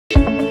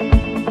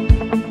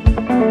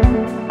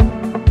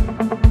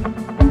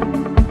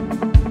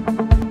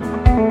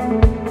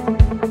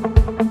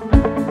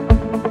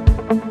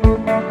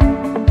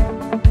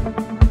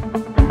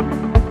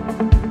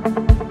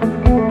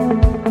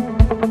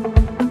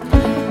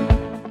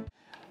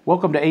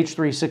Welcome to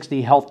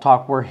H360 Health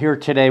Talk. We're here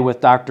today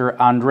with Dr.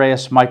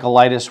 Andreas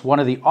Michaelides, one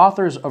of the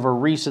authors of a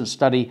recent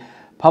study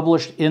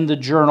published in the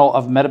Journal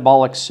of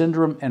Metabolic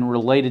Syndrome and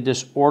Related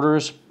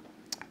Disorders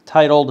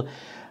titled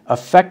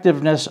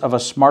Effectiveness of a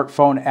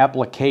Smartphone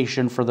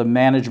Application for the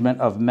Management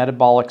of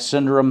Metabolic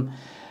Syndrome,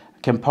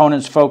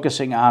 Components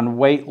Focusing on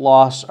Weight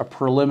Loss, a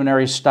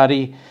Preliminary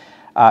Study.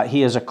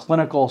 He is a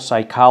clinical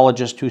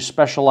psychologist who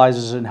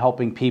specializes in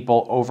helping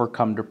people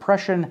overcome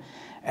depression,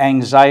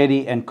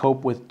 anxiety, and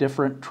cope with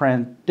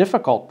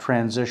difficult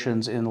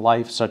transitions in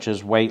life, such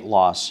as weight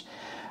loss.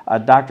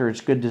 Doctor,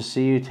 it's good to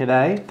see you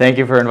today. Thank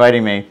you for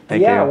inviting me.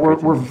 Thank you.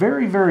 We're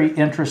very, very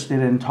interested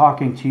in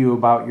talking to you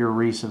about your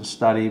recent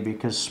study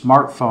because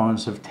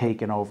smartphones have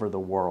taken over the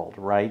world,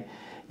 right?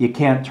 You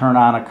can't turn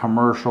on a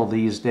commercial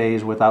these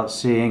days without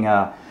seeing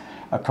a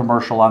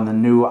commercial on the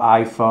new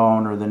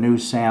iPhone or the new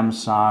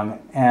Samsung,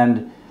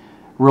 and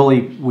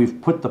really,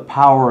 we've put the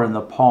power in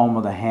the palm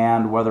of the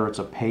hand, whether it's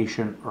a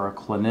patient or a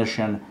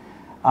clinician.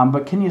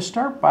 But can you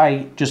start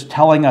by just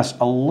telling us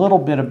a little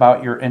bit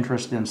about your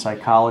interest in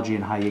psychology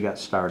and how you got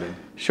started?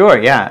 Sure,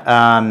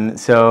 yeah.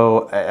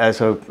 So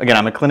again,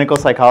 I'm a clinical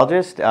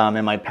psychologist,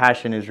 and my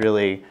passion is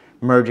really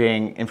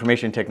merging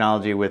information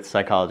technology with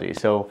psychology.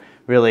 So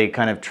really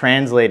kind of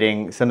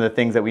translating some of the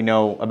things that we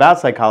know about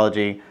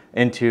psychology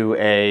into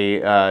a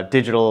the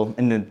digital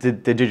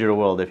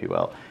world, if you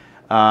will.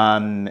 Be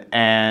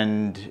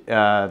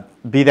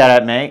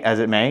that as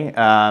it may,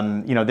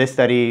 this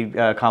study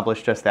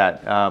accomplished just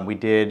that. We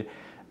did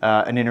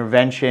an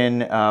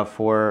intervention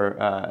for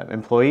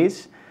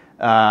employees.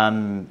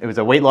 It was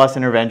a weight loss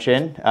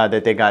intervention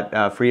that they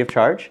got free of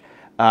charge.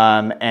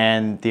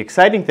 And the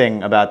exciting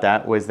thing about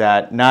that was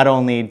that not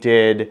only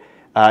did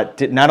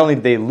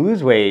they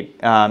lose weight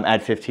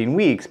at 15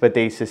 weeks, but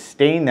they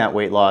sustained that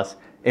weight loss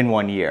in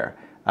 1 year,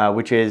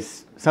 which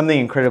is something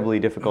incredibly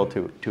difficult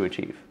to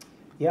achieve.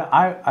 Yeah,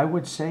 I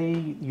would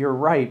say you're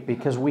right,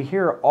 because we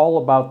hear all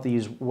about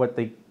these, what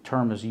they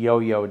term as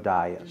yo-yo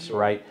diets,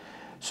 right?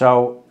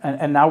 So,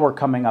 and now we're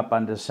coming up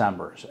on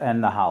December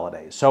and the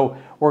holidays. So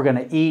we're going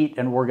to eat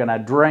and we're going to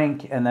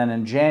drink, and then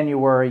in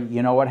January,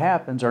 you know what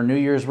happens, our New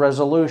Year's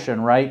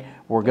resolution, right?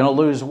 We're going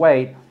to lose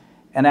weight,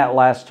 and that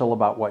lasts till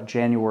about, what,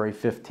 January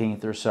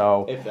 15th or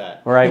so. If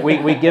that. Right,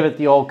 we give it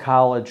the old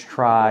college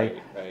try.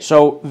 Right.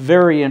 So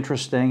very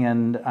interesting,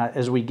 and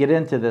as we get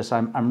into this,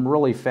 I'm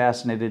really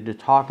fascinated to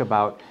talk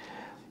about,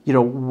 you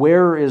know,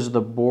 where is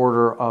the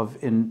border of,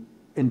 in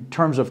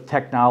terms of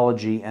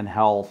technology and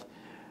health,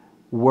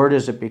 where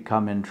does it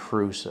become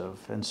intrusive?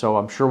 And so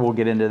I'm sure we'll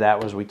get into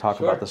that as we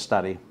talk about the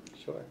study.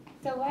 Sure.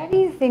 So why do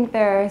you think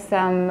there are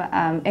some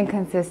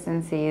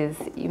inconsistencies,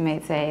 you may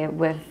say,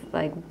 with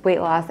like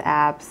weight loss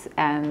apps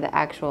and the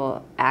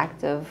actual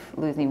act of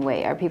losing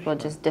weight? Are people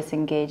just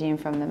disengaging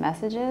from the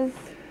messages?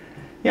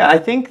 Yeah, I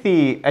think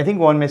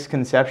one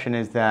misconception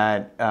is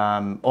that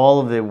all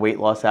of the weight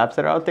loss apps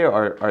that are out there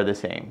are the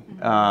same.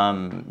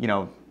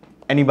 Mm-hmm.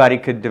 Anybody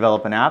could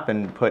develop an app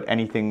and put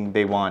anything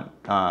they want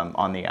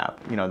on the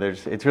app.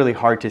 It's really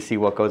hard to see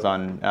what goes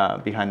on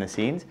behind the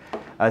scenes.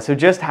 So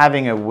just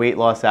having a weight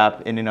loss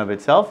app in and of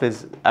itself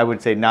is, I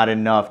would say, not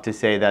enough to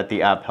say that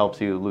the app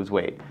helps you lose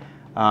weight.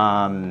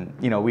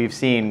 We've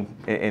seen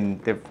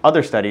in the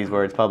other studies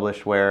where it's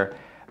published where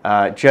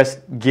just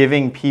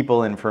giving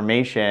people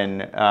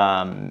information,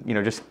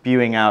 just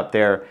spewing out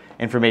their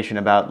information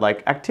about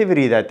like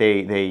activity that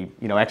they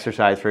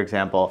exercise, for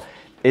example,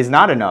 is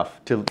not enough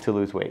to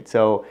lose weight.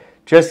 So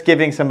just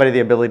giving somebody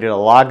the ability to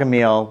log a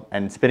meal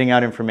and spitting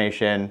out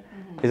information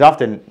is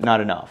often not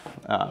enough.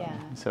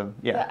 So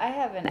I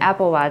have an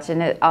Apple Watch,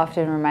 and it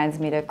often reminds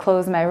me to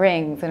close my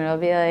rings, and it'll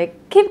be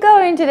like, keep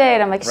going today,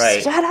 and I'm like, shut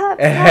up, stop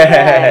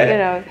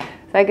that,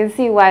 So I can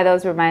see why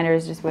those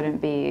reminders just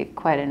wouldn't be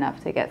quite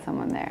enough to get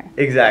someone there.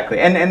 Exactly,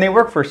 and they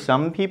work for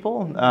some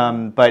people,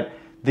 but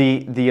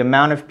the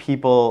amount of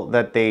people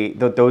that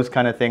those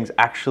kind of things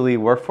actually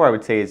work for, I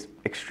would say, is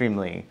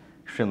extremely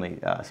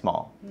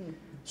small.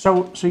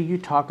 So you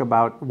talk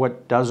about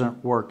what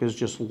doesn't work is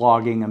just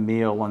logging a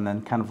meal and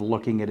then kind of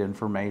looking at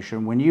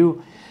information. When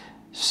you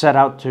set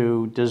out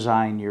to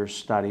design your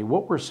study,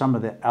 what were some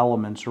of the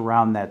elements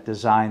around that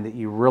design that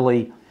you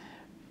really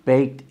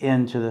baked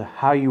into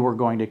how you were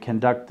going to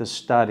conduct the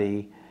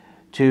study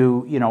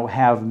to,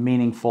 have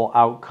meaningful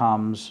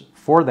outcomes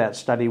for that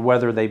study,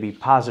 whether they be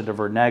positive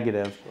or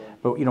negative?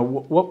 But,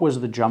 what was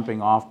the jumping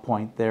off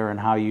point there and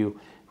how you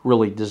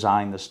really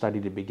designed the study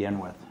to begin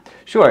with?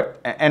 Sure,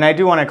 and I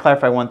do want to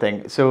clarify one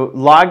thing. So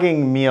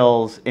logging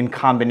meals in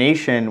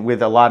combination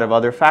with a lot of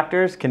other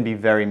factors can be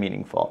very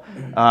meaningful.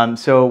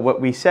 So what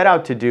we set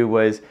out to do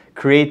was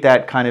create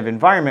that kind of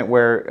environment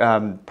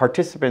where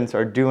participants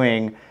are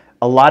doing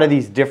a lot of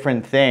these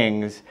different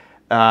things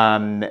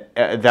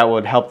that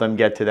would help them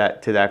get to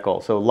that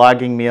goal. So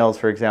logging meals,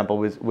 for example,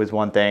 was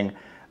one thing.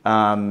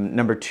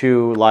 Number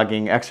two,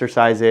 logging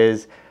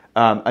exercises.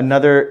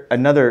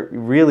 Another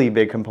really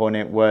big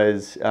component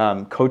was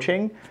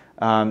coaching.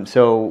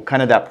 So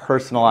kind of that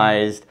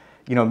personalized,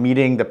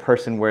 meeting the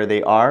person where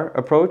they are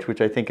approach, which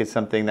I think is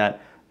something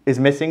that is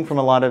missing from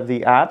a lot of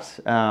the apps.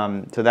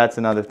 So that's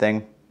another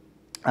thing.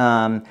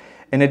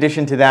 In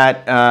addition to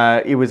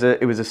that, it was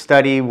a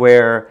study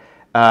where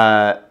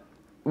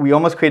we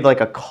almost created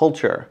like a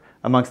culture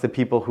amongst the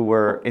people who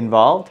were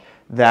involved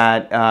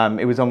that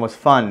it was almost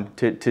fun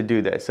to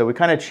do this. So we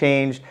kind of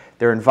changed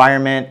their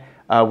environment.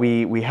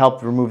 We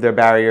helped remove their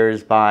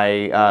barriers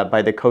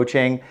by the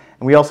coaching,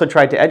 and we also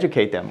tried to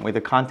educate them with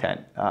the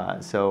content.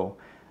 So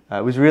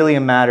it was really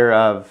a matter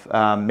of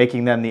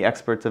making them the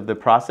experts of the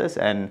process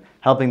and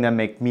helping them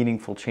make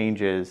meaningful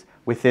changes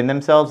within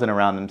themselves and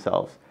around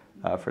themselves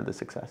for the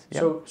success.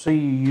 Yep. So you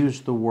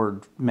used the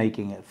word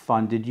making it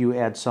fun. Did you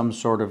add some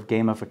sort of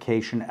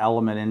gamification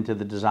element into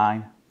the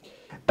design?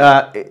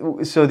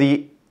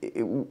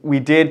 We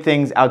did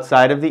things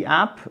outside of the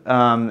app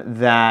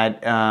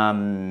that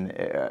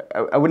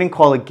I wouldn't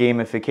call it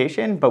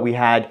gamification, but we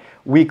had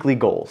weekly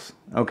goals,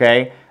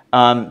 okay?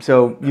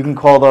 So you can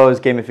call those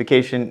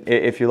gamification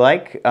if you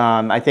like.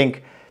 I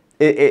think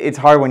it's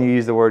hard when you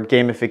use the word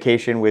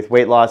gamification with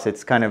weight loss.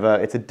 It's kind of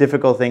it's a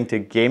difficult thing to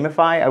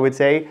gamify, I would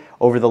say,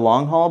 over the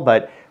long haul.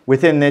 But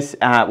within this,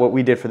 what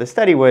we did for the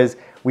study was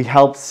we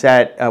helped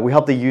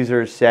the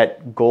users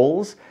set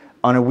goals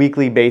on a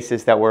weekly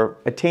basis that were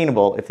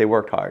attainable if they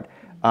worked hard.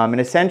 And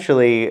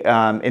essentially,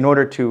 in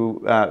order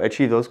to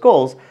achieve those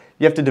goals,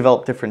 you have to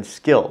develop different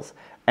skills.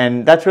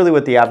 And that's really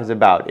what the app is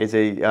about, is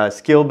a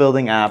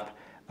skill-building app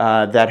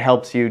that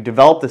helps you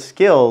develop the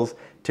skills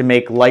to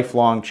make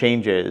lifelong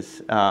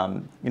changes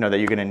that you're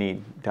going to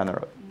need down the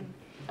road.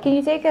 Can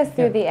you take us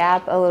through the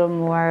app a little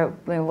more?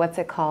 I mean, what's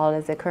it called?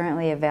 Is it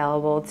currently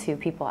available to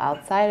people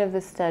outside of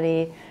the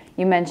study?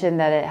 You mentioned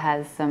that it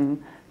has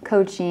some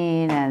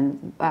coaching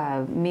and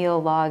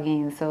meal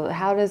logging. So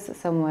how does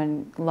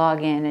someone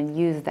log in and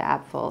use the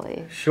app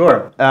fully?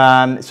 Sure.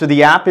 So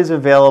the app is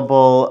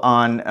available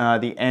on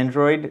the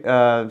Android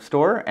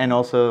store and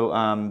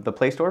also the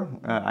Play Store,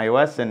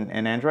 iOS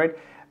and Android.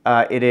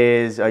 It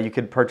is, you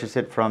could purchase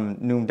it from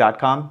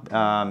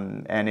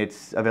Noom.com, and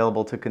it's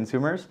available to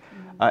consumers.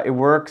 It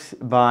works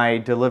by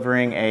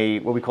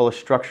delivering what we call a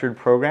structured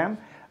program.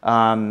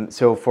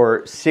 So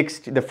for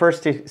the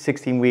first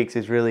 16 weeks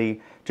is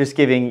really just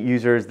giving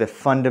users the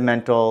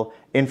fundamental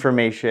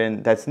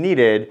information that's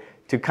needed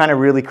to kind of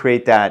really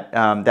create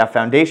that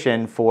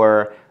foundation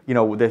for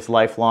this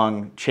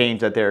lifelong change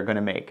that they're going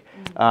to make.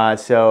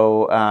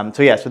 So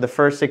the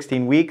first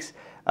 16 weeks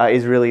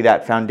is really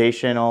that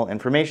foundational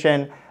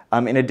information.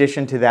 In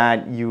addition to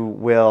that, you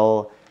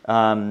will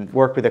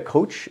work with a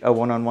coach, a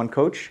one-on-one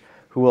coach,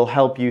 who will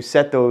help you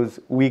set those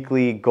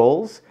weekly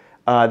goals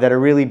that are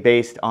really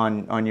based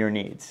on your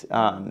needs.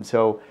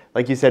 So,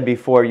 like you said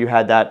before, you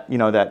had that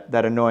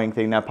that annoying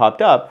thing that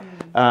popped up.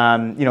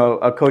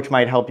 A coach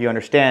might help you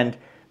understand: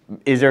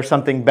 is there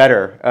something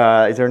better?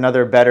 Is there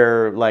another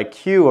better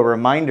cue or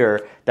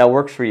reminder that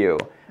works for you?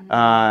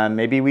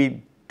 Maybe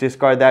we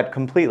discard that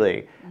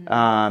completely.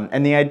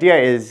 And the idea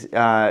is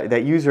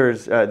that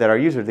users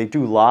they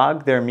do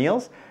log their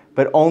meals,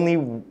 but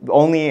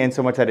only in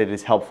so much that it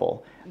is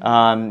helpful.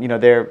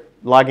 Their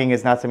logging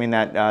is not something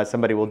that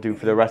somebody will do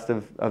for the rest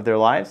of their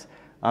lives,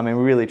 and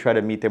we really try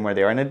to meet them where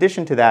they are. In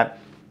addition to that,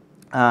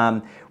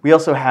 we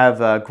also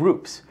have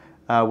groups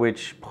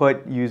which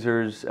put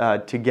users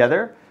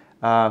together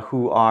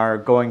who are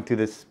going through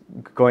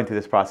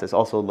this process,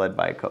 also led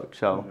by a coach.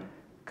 So,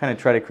 kind of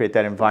try to create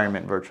that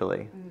environment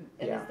virtually.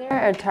 Yeah. Is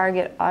there a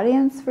target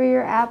audience for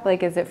your app?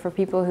 Is it for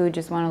people who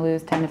just want to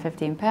lose 10 to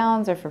 15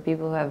 pounds, or for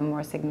people who have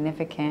more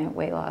significant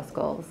weight loss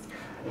goals?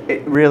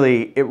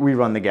 We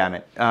run the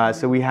gamut.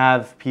 So we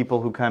have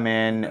people who come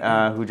in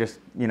who just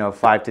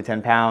 5 to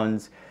 10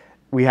 pounds.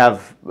 We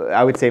have,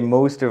 I would say, a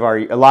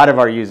lot of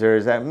our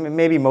users,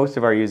 maybe most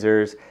of our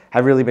users,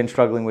 have really been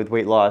struggling with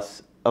weight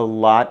loss a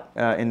lot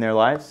in their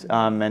lives,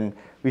 and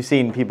we've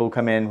seen people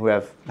come in who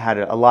have had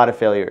a lot of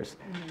failures,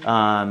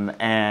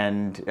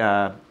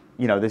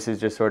 this is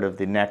just sort of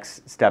the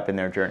next step in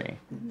their journey.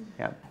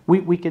 Yeah.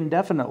 We can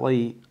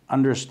definitely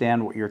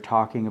understand what you're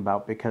talking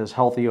about, because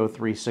Healthy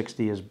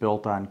h360 is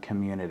built on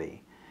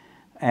community.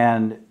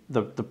 And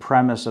the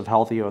premise of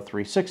Healthy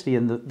h360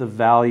 and the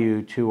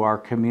value to our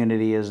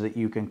community is that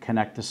you can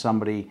connect to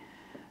somebody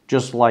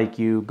just like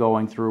you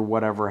going through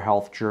whatever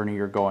health journey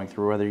you're going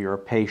through, whether you're a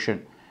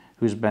patient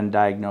who's been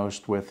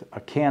diagnosed with a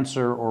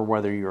cancer or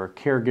whether you're a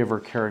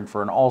caregiver caring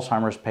for an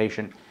Alzheimer's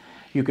patient.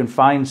 You can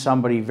find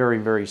somebody very,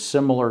 very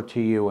similar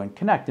to you and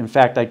connect. In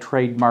fact, I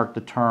trademarked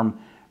the term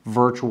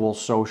virtual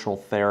social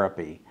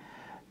therapy,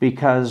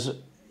 because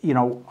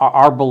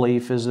our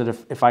belief is that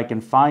if I can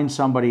find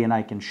somebody and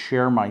I can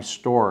share my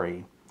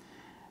story,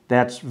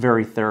 that's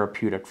very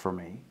therapeutic for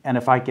me. And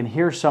if I can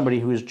hear somebody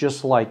who is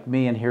just like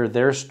me and hear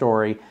their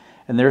story,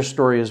 and their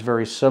story is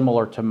very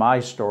similar to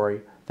my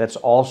story, that's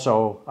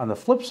also, on the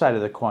flip side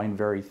of the coin,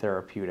 very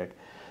therapeutic.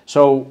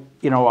 So,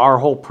 our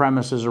whole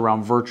premise is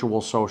around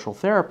virtual social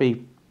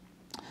therapy.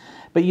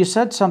 But you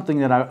said something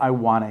that I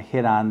want to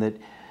hit on, that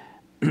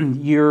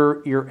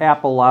your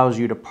app allows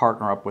you to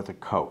partner up with a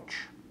coach.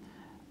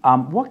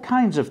 What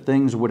kinds of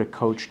things would a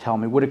coach tell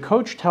me? Would a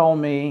coach tell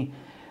me,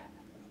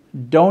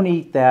 don't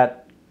eat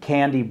that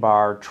candy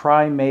bar,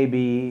 try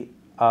maybe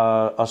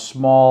a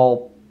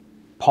small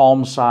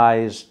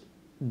palm-sized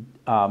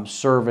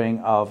serving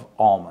of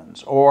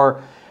almonds,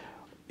 or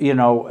you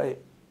know,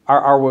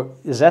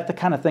 is that the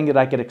kind of thing that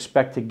I could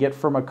expect to get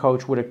from a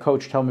coach? Would a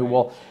coach tell me,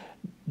 well,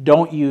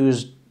 don't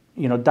use,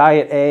 you know,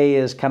 diet A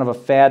is kind of a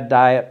fad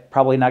diet,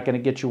 probably not going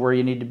to get you where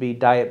you need to be.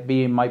 Diet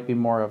B might be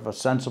more of a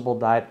sensible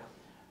diet.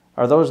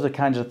 Are those the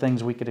kinds of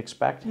things we could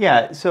expect?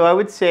 Yeah, so I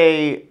would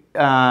say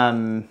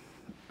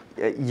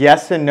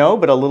yes and no,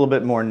 but a little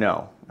bit more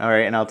no. All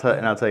right, and I'll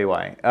tell you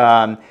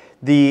why.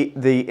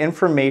 The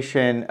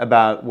information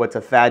about what's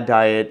a fad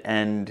diet,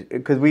 and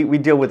because we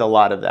deal with a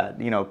lot of that,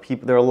 you know,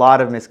 there are a lot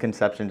of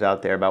misconceptions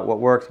out there about what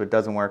works, what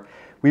doesn't work.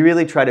 We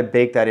really try to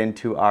bake that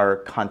into our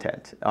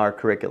content, our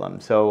curriculum.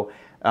 So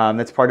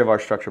that's part of our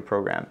structure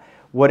program.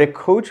 What a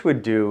coach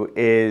would do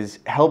is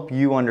help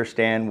you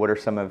understand what are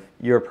some of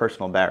your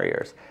personal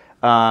barriers.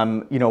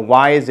 You know,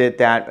 why is it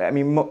that, I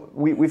mean,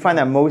 we find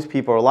that most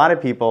people, or a lot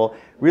of people,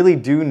 really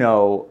do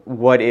know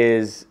what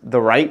is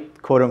the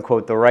right, quote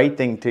unquote, the right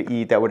thing to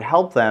eat that would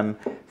help them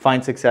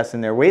find success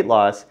in their weight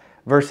loss,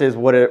 versus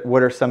what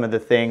are some of the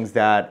things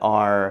that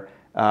are,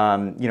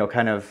 you know,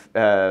 kind of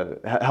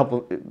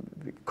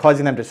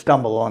causing them to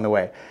stumble along the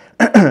way.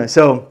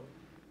 So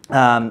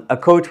a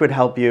coach would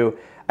help you,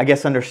 I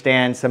guess,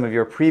 understand some of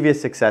your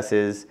previous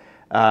successes,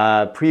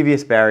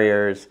 previous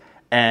barriers,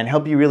 and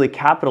help you really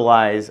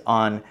capitalize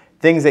on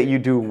things that you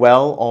do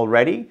well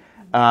already,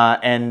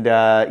 and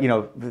you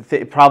know,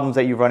 problems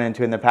that you've run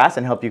into in the past,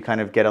 and help you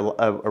kind of get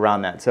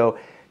around that. So,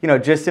 you know,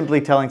 just simply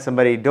telling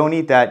somebody, don't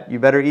eat that, you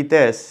better eat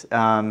this,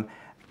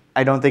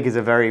 I don't think is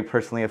a very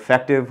personally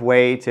effective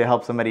way to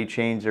help somebody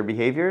change their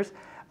behaviors.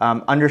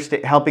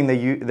 Helping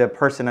the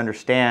person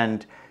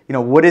understand, you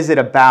know, what is it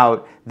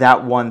about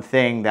that one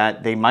thing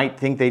that they might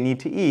think they need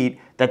to eat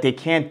that they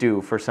can't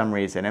do for some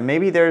reason. And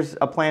maybe there's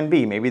a plan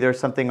B, maybe there's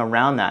something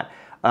around that.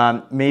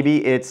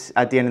 Maybe it's,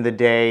 at the end of the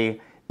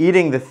day,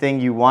 eating the thing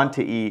you want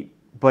to eat,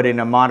 but in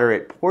a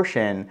moderate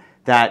portion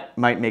that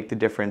might make the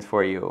difference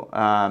for you.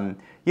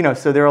 You know,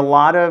 so there are a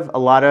lot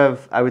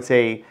of, I would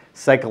say,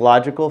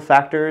 psychological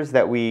factors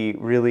that we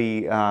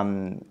really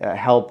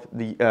help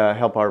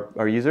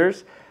our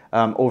users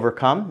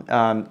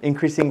overcome.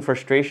 Increasing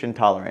frustration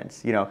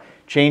tolerance, you know,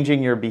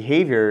 changing your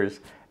behaviors,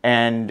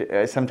 and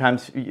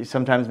sometimes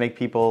makes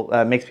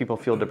people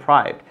feel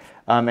deprived.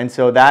 And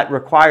so that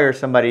requires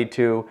somebody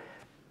to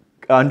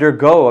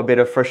undergo a bit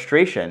of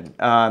frustration,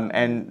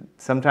 and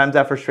sometimes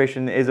that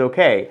frustration is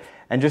okay.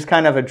 And just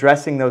kind of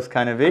addressing those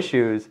kind of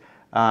issues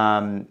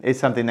is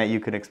something that you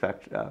could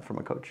expect from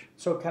a coach.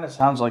 So it kind of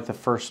sounds like the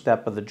first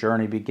step of the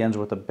journey begins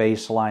with a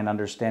baseline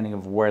understanding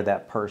of where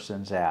that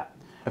person's at,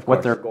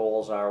 what their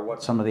goals are,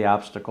 what some of the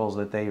obstacles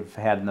that they've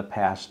had in the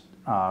past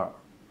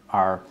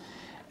are.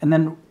 And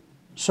then,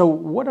 so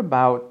what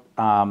about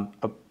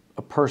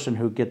a person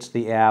who gets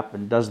the app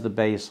and does the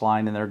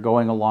baseline and they're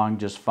going along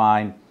just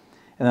fine,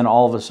 and then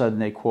all of a sudden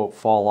they, quote,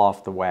 fall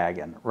off the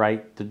wagon,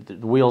 right?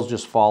 The wheels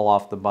just fall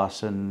off the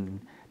bus and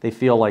they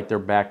feel like they're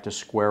back to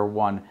square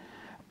one.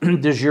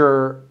 Does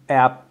your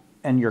app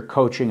and your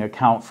coaching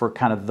account for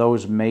kind of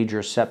those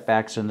major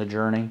setbacks in the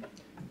journey?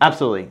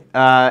 Absolutely.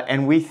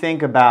 And we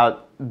think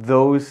about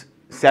those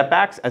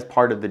setbacks as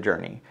part of the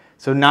journey.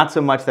 So not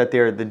so much that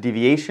they're the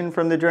deviation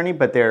from the journey,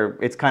 but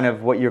it's kind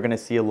of what you're going to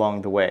see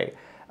along the way.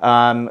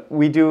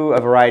 We do a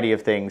variety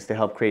of things to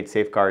help create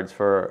safeguards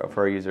for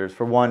our users.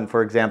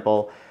 For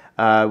example,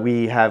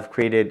 we have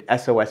created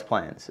SOS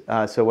plans.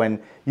 So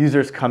when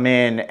users come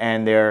in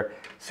and they're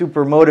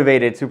super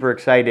motivated, super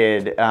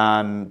excited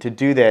to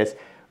do this,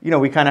 you know,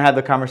 we kind of have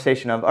the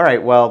conversation of, all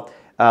right, well,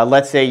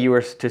 let's say you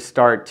were to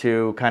start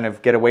to kind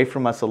of get away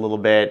from us a little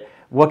bit.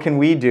 What can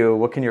we do?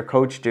 What can your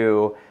coach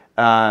do,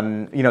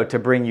 you know, to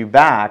bring you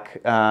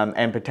back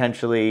and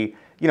potentially,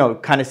 you know,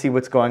 kind of see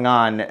what's going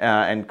on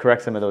and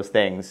correct some of those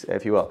things,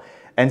 if you will.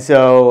 And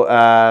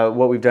so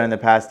what we've done in the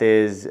past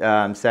is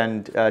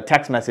send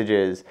text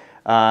messages,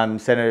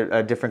 send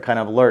a different kind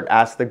of alert,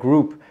 ask the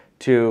group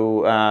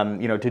to,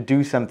 you know, to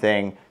do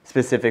something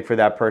specific for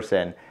that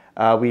person.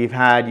 We've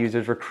had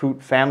users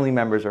recruit family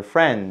members or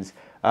friends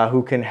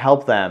who can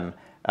help them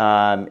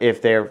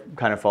if they're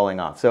kind of falling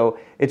off. So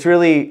it's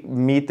really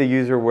meet the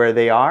user where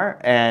they are,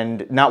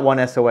 and not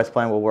one SOS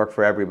plan will work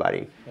for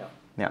everybody. Yeah.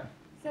 Yeah.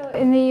 So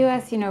in the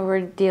US, you know, we're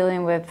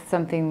dealing with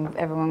something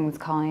everyone was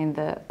calling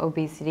the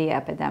obesity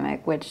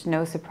epidemic, which,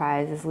 no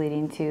surprise, is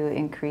leading to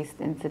increased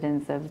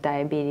incidence of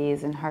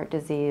diabetes and heart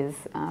disease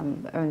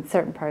in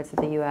certain parts of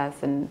the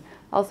US and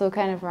also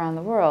kind of around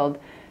the world.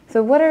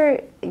 So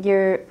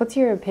what's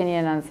your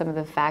opinion on some of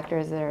the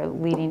factors that are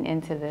leading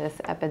into this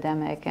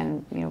epidemic,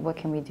 and, you know, what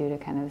can we do to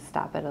kind of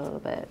stop it a little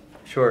bit?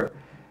 Sure.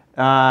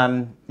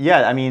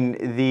 Yeah, I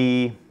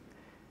mean,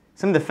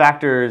 some of the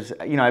factors,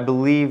 you know, I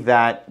believe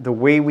that the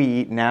way we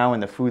eat now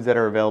and the foods that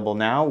are available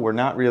now were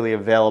not really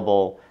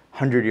available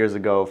 100 years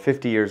ago,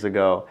 50 years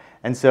ago.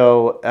 And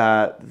so,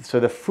 so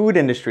the food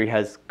industry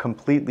has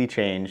completely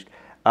changed.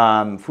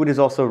 Food is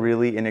also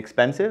really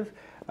inexpensive.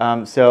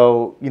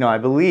 So, you know, I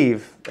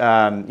believe, you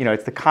know,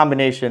 it's the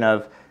combination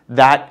of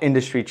that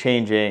industry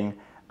changing.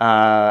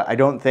 I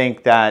don't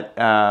think that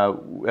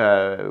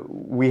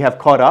we have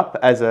caught up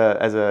as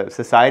a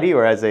society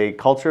or as a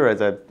culture,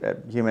 as a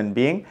human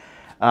being.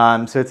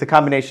 So it's a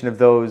combination of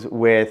those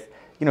with,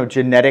 you know,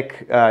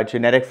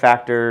 genetic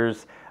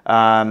factors,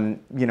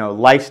 you know,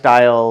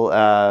 lifestyle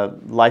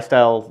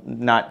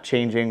not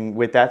changing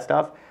with that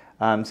stuff.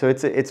 So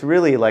it's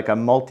really like a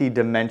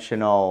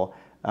multi-dimensional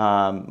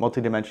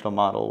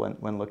model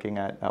when looking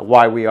at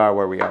why we are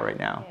where we are right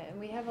now. Yeah, and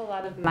we have a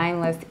lot of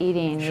mindless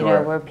eating, Sure. you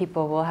know, where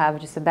people will have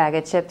just a bag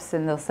of chips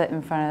and they'll sit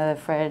in front of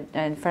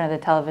the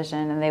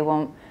television, and they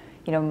won't,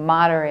 you know,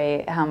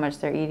 moderate how much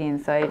they're eating.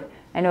 So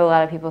I know a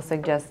lot of people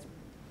suggest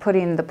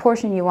putting the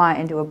portion you want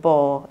into a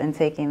bowl and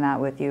taking that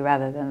with you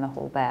rather than the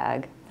whole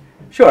bag.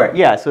 Sure,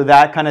 yeah, so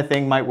that kind of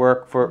thing might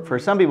work for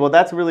some people.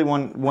 That's really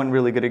one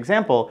really good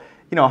example.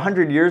 You know,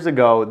 100 years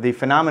ago, the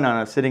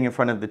phenomenon of sitting in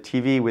front of the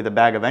TV with a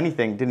bag of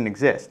anything didn't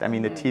exist. I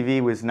mean, the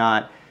TV was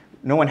not,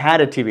 no one had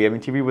a TV. I mean,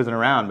 TV wasn't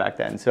around back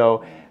then.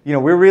 So, you know,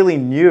 we're really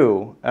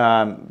new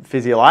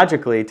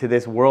physiologically to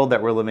this world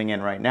that we're living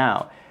in right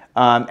now.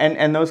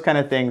 And those kind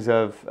of things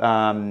of,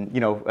 you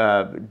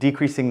know,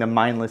 decreasing the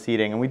mindless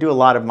eating. And we do a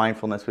lot of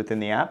mindfulness within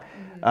the app.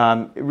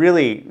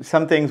 Really,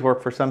 some things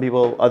work for some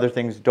people, other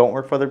things don't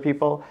work for other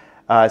people.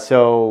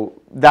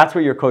 So that's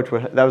what your coach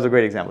would, that was a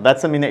great example.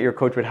 That's something that your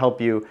coach would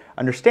help you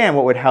understand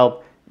what would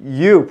help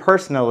you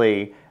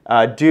personally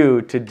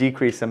do to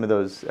decrease some of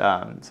those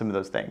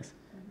things.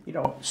 You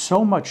know,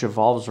 so much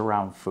evolves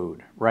around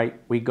food, right?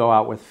 We go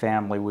out with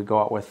family, we go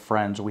out with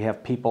friends, we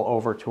have people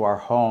over to our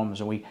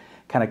homes, and we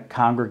kind of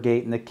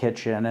congregate in the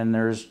kitchen, and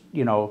there's,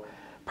 you know,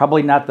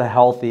 probably not the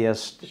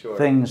healthiest Sure.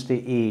 things to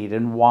eat,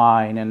 and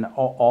wine and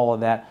all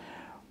of that.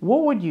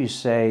 What would you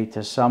say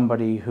to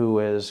somebody who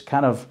is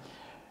kind of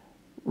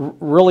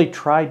really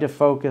tried to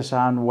focus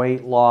on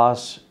weight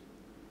loss,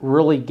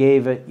 really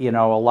gave it, you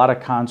know, a lot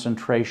of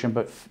concentration,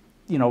 but,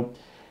 you know,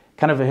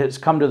 kind of has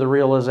come to the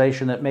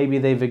realization that maybe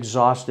they've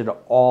exhausted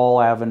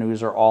all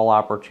avenues or all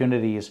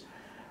opportunities?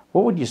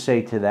 What would you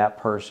say to that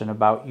person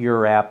about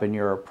your app and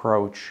your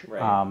approach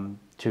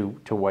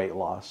to weight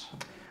loss?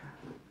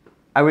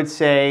 I would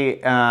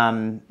say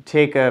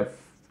take a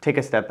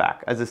step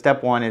back. As a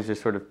step one is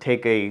just sort of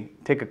take a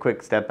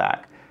quick step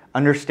back.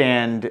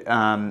 Understand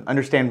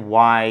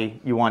why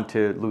you want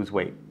to lose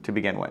weight to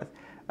begin with.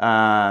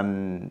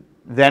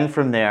 Then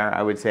from there,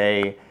 I would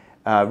say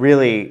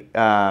really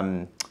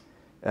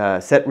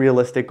set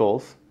realistic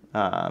goals.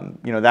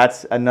 You know,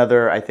 that's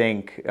another, I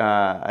think,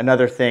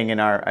 another thing in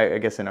our, I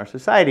guess, in our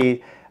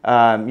society.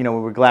 You know,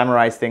 we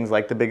glamorize things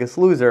like The Biggest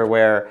Loser,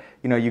 where,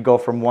 you know, you go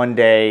from one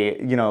day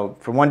to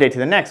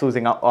the next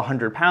losing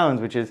 100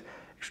 pounds, which is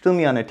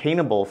extremely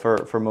unattainable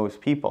for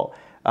most people.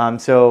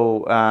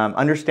 So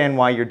understand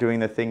why you're doing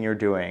the thing you're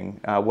doing,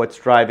 what's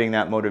driving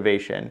that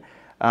motivation,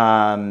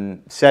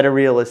 set a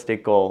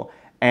realistic goal,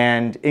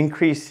 and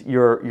increase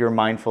your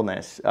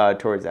mindfulness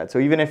towards that. So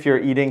even if you're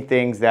eating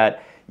things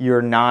that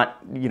you're not,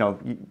 you know,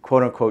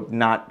 quote unquote,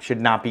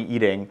 should not be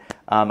eating.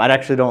 I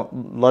actually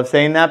don't love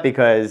saying that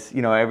because,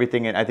 you know,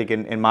 everything I think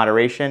in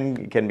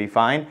moderation can be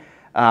fine.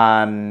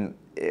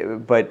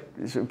 But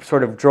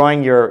sort of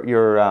drawing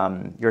your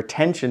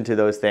attention to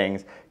those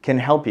things can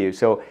help you.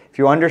 So if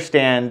you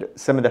understand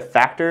some of the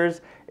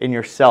factors in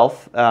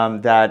yourself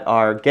that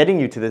are getting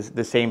you to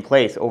the same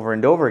place over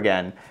and over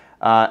again,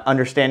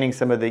 understanding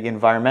some of the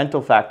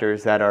environmental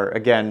factors that are,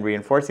 again,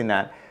 reinforcing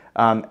that,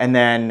 and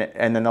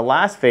then the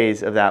last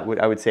phase of that,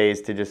 I would say,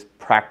 is to just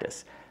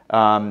practice.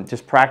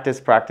 Just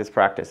practice.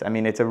 I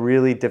mean, it's a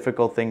really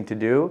difficult thing to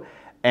do,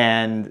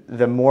 and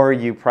the more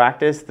you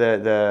practice,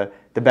 the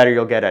better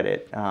you'll get at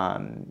it.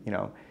 You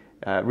know,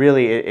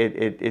 really,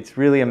 it's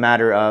really a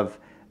matter of,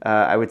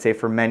 I would say,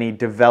 for many,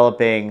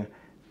 developing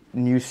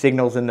new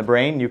signals in the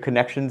brain, new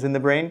connections in the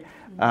brain,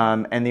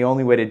 and the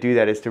only way to do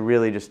that is to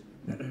really just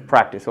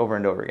practice over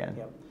and over again.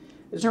 Yep.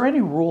 Is there any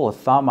rule of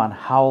thumb on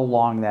how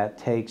long that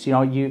takes? You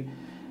know,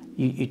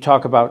 you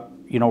talk about,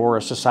 you know, we're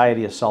a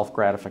society of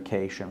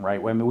self-gratification, right?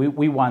 I mean,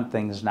 we want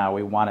things now.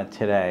 We want it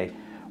today.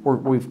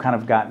 We've kind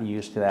of gotten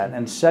used to that.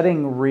 And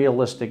setting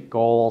realistic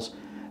goals,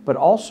 but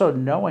also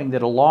knowing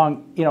that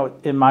along, you know,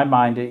 in my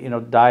mind, you know,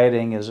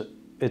 dieting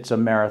it's a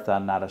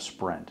marathon, not a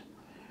sprint,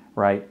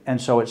 right? And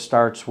so it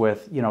starts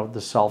with, you know,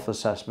 the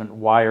self-assessment.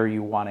 Why are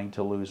you wanting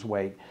to lose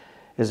weight?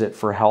 Is it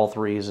for health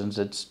reasons?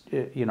 It's,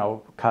 you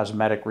know,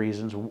 cosmetic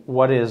reasons.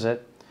 What is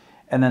it?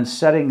 And then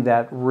setting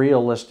that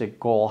realistic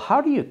goal. How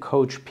do you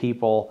coach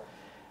people?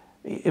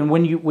 And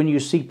when you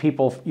see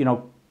people, you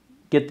know,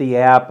 get the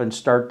app and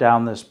start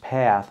down this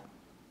path,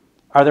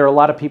 are there a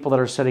lot of people that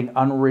are setting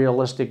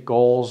unrealistic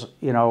goals,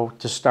 you know,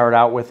 to start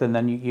out with, and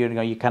then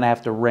you kind of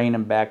have to rein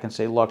them back and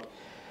say, look,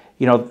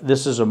 you know,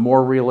 this is a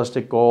more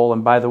realistic goal,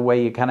 and by the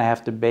way, you kind of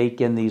have to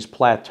bake in these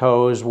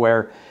plateaus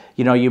where,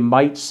 you know, you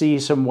might see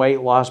some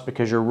weight loss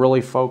because you're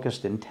really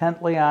focused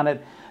intently on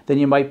it. Then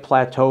you might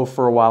plateau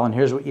for a while, and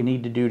here's what you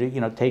need to do to, you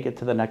know, take it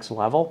to the next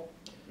level.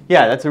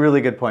 Yeah, that's a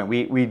really good point.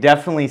 We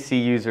definitely see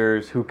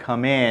users who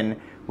come in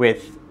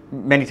with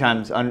many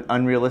times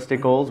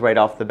unrealistic goals right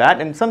off the bat,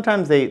 and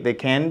sometimes they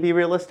can be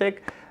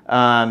realistic.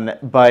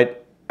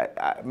 But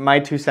my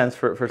 2 cents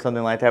for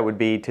something like that would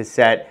be to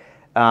set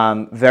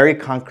very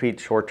concrete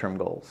short-term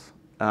goals.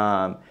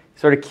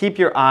 Sort of keep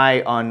your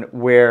eye on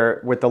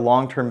what the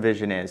long-term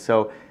vision is.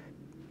 So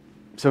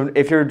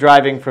if you're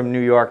driving from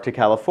New York to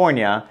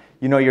California,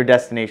 you know your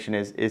destination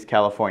is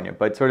California,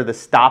 but sort of the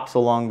stops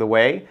along the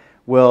way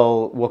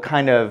will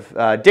kind of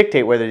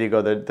dictate whether you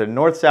go the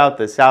north-south,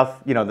 the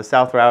south, the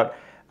south route.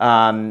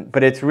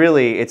 But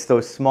it's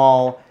those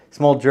small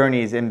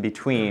journeys in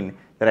between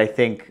that I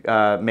think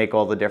make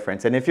all the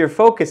difference. And if you're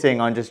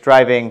focusing on just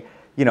driving,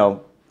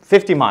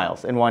 50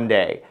 miles in one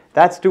day,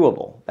 that's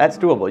doable. That's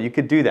doable. You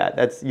could do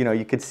that.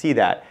 You could see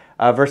that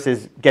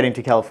versus getting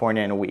to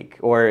California in a week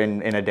or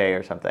in a day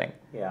or something.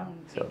 Yeah.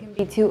 So. It can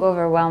be too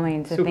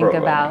overwhelming to think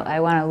about, I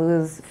want to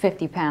lose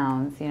 50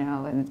 pounds,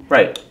 and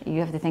right.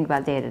 You have to think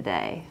about day to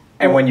day.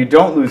 And when you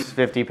don't lose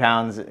 50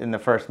 pounds in the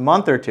first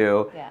month or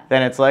two,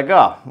 then it's like,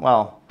 oh,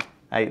 well,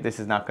 this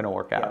is not going to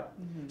work out.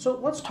 Yeah. So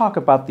let's talk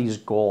about these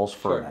goals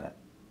for a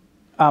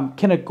minute.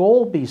 Can a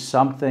goal be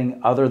something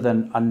other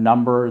than a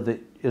number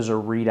that is a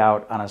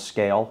readout on a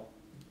scale?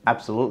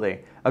 Absolutely.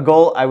 A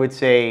goal, I would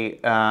say,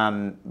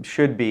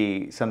 should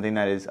be something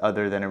that is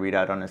other than a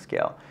readout on a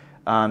scale.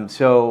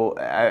 So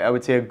I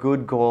would say a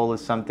good goal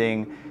is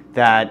something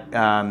that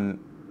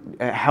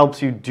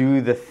helps you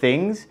do the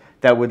things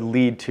that would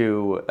lead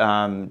to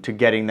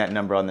getting that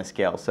number on the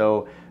scale.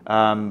 So,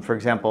 for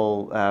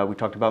example, we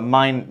talked about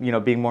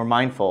being more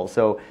mindful.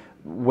 So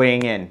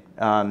weighing in,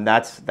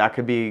 that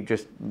could be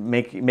just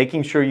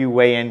making sure you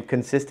weigh in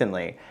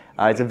consistently.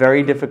 It's a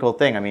very difficult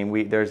thing. I mean,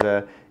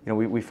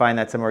 we find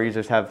that some of our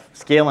users have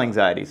scale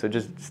anxiety. So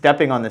just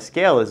stepping on the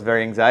scale is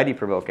very anxiety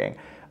provoking.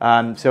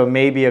 So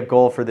maybe a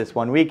goal for this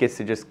 1 week is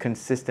to just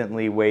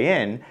consistently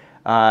weigh in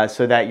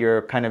so that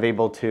you're kind of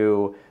able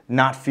to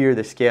not fear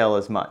the scale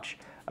as much.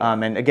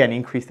 And again,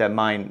 increase that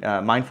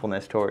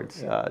mindfulness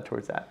towards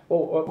that.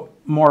 Well,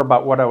 more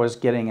about what I was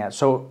getting at.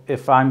 So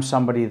if I'm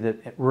somebody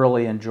that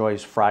really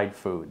enjoys fried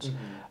foods,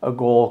 a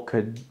goal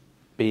could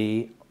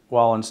be,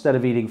 well, instead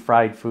of eating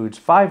fried foods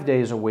 5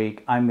 days a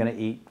week, I'm going to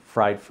eat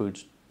fried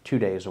foods 2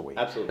 days a week.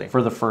 Absolutely.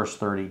 For the first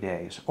 30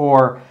 days.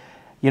 Or,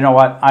 you know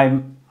what,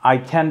 I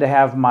tend to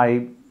have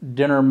my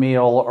dinner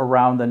meal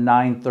around the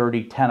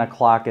 9:30, 10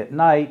 o'clock at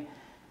night,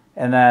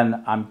 and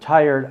then I'm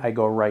tired, I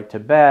go right to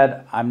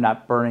bed, I'm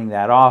not burning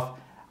that off.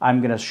 I'm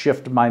going to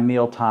shift my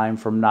meal time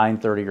from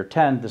 9:30 or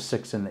 10 to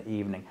 6 in the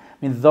evening.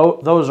 I mean,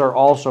 those are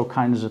also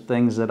kinds of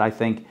things that I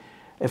think,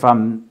 if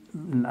I'm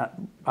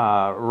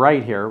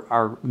right here,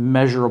 are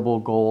measurable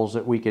goals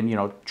that we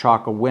can,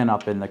 chalk a win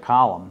up in the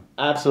column.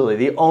 Absolutely.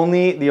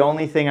 The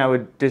only thing I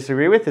would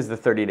disagree with is the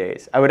 30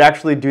 days. I would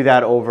actually do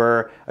that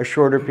over a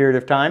shorter period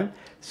of time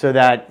so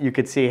that you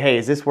could see, hey,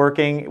 is this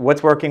working?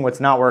 What's working? What's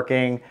not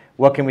working?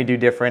 What can we do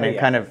different? And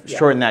kind of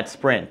shorten that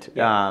sprint.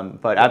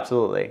 But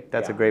absolutely,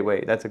 that's a great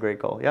way. That's a great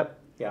goal. Yep.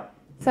 Yeah.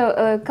 So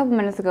a couple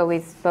minutes ago, we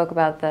spoke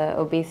about the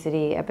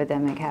obesity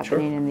epidemic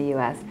happening in the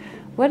U.S.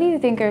 What do you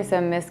think are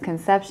some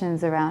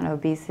misconceptions around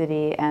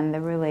obesity and the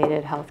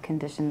related health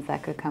conditions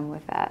that could come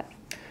with that?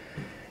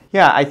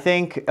 Yeah, I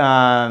think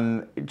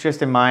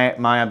just in my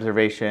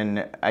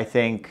observation, I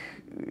think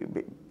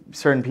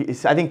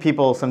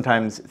people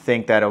sometimes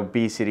think that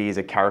obesity is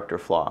a character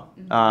flaw,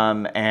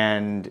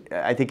 and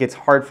I think it's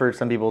hard for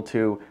some people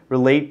to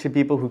relate to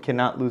people who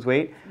cannot lose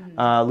weight.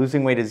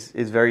 Losing weight is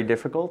very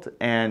difficult,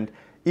 and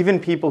even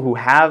people who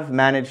have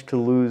managed to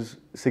lose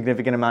a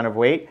significant amount of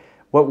weight,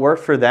 what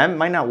worked for them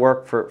might not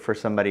work for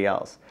somebody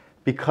else.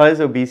 Because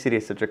obesity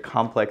is such a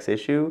complex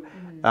issue,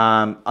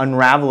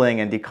 unraveling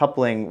and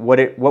decoupling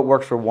what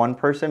works for one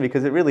person,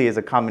 because it really is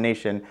a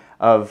combination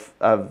of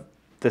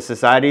the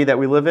society that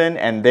we live in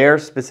and their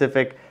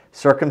specific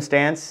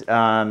circumstance,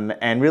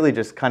 and really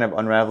just kind of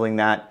unraveling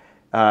that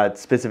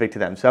specific to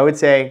them. So I would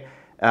say,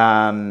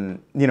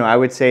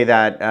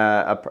 that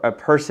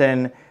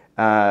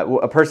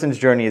a person's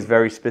journey is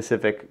very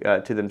specific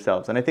to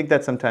themselves, and I think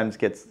that sometimes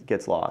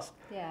gets lost.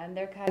 Yeah, and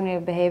their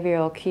cognitive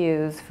behavioral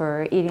cues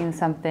for eating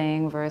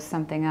something versus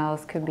something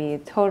else could be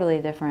totally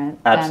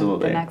different than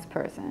the next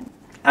person.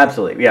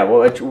 Absolutely, yeah.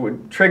 Well,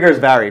 triggers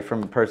vary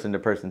from person to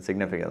person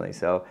significantly,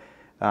 so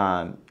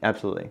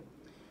absolutely.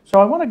 So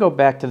I want to go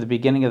back to the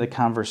beginning of the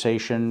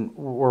conversation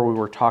where we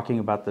were talking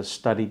about the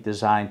study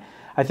design.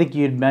 I think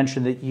you had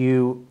mentioned that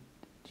you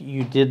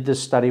did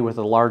this study with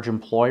a large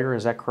employer,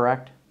 is that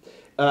correct?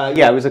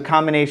 Yeah, it was a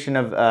combination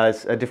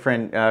of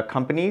different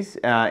companies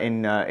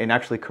in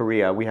actually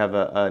Korea. We have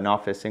an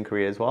office in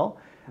Korea as well,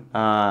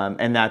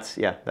 and that's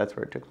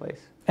where it took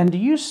place. And do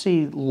you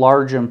see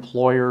large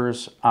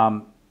employers,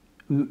 and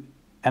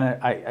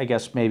I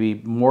guess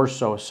maybe more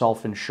so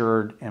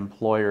self-insured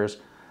employers,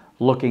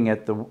 looking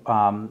at the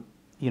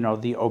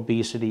the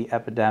obesity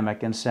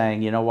epidemic and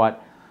saying, you know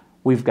what,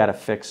 we've got to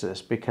fix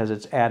this because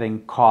it's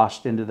adding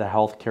cost into the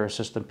healthcare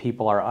system.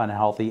 People are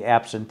unhealthy.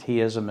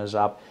 Absenteeism is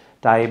up.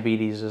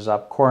 Diabetes is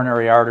up,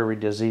 coronary artery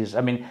disease. I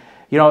mean,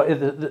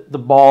 the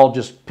ball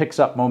just picks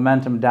up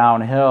momentum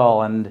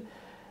downhill, and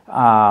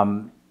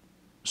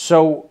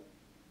So,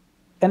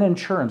 and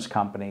insurance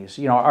companies,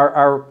 you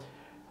know,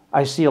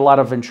 I see a lot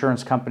of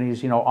insurance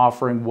companies, you know,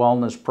 offering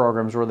wellness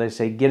programs where they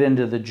say, get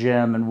into the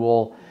gym and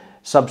we'll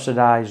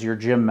subsidize your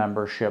gym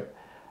membership.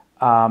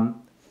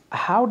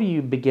 How do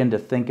you begin to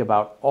think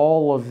about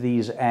all of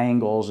these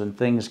angles and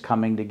things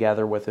coming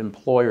together with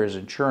employers,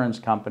 insurance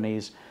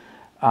companies,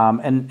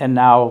 and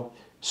now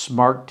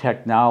smart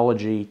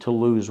technology to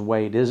lose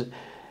weight? Is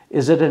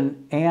it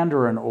an and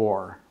or an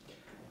or?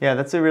 Yeah,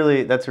 that's a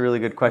really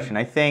good question.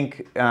 I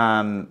think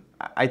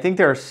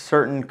there are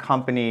certain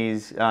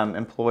companies,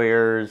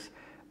 employers,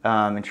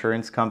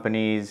 insurance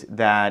companies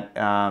that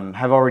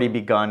have already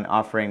begun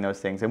offering those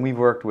things, and we've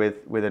worked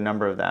with a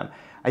number of them.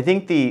 I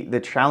think the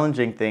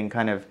challenging thing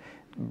kind of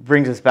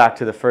brings us back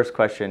to the first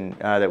question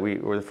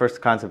or the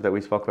first concept that we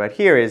spoke about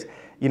here is,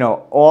 you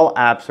know, all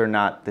apps are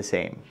not the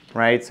same,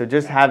 right? So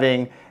just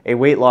having a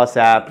weight loss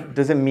app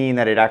doesn't mean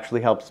that it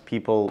actually helps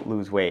people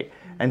lose weight.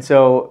 And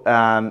so,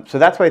 so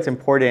that's why it's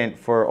important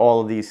for all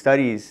of these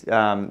studies,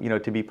 you know,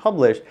 to be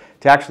published,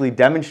 to actually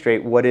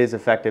demonstrate what is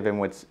effective and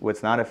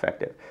what's not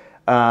effective.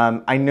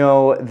 I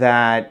know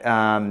that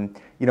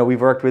you know,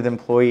 we've worked with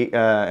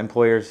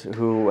employers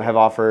who have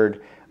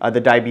offered the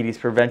diabetes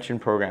prevention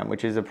program,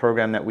 which is a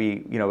program that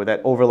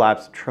that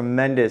overlaps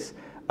tremendous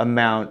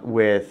amount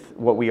with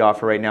what we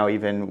offer right now,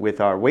 even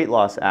with our weight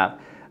loss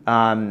app.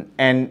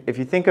 And if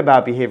you think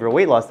about behavioral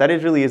weight loss, that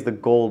really is the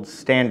gold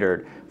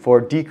standard for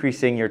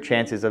decreasing your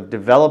chances of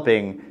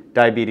developing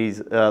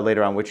diabetes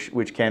later on,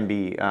 which can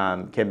be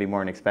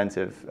more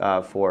inexpensive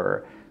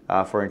for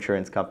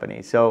insurance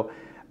companies. So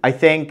I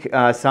think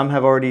some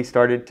have already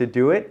started to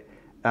do it,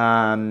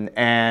 and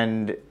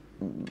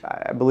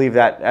I believe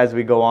that as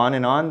we go on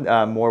and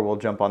on, more will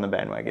jump on the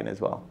bandwagon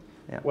as well.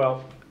 Yeah.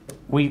 Well,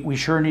 we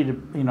sure need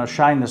to, you know,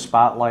 shine the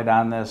spotlight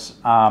on this.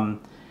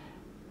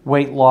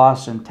 Weight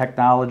loss and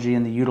technology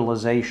and the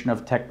utilization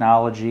of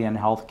technology in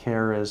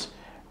healthcare is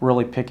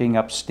really picking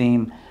up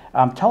steam.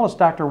 Tell us,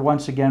 Doctor,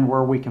 once again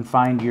where we can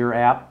find your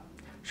app.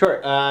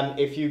 Sure.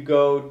 If you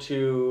go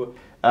to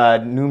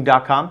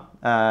Noom.com,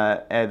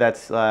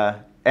 that's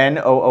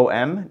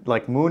N-O-O-M,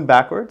 like moon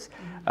backwards,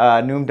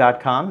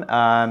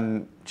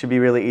 Noom.com. Should be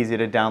really easy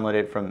to download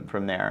it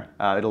from there.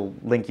 It'll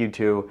link you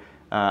to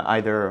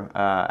either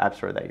app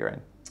store that you're in.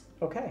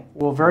 Okay.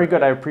 Well, very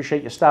good. I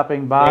appreciate you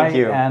stopping by. Thank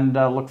you. And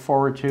look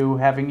forward to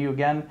having you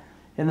again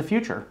in the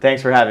future.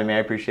 Thanks for having me. I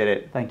appreciate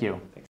it. Thank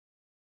you.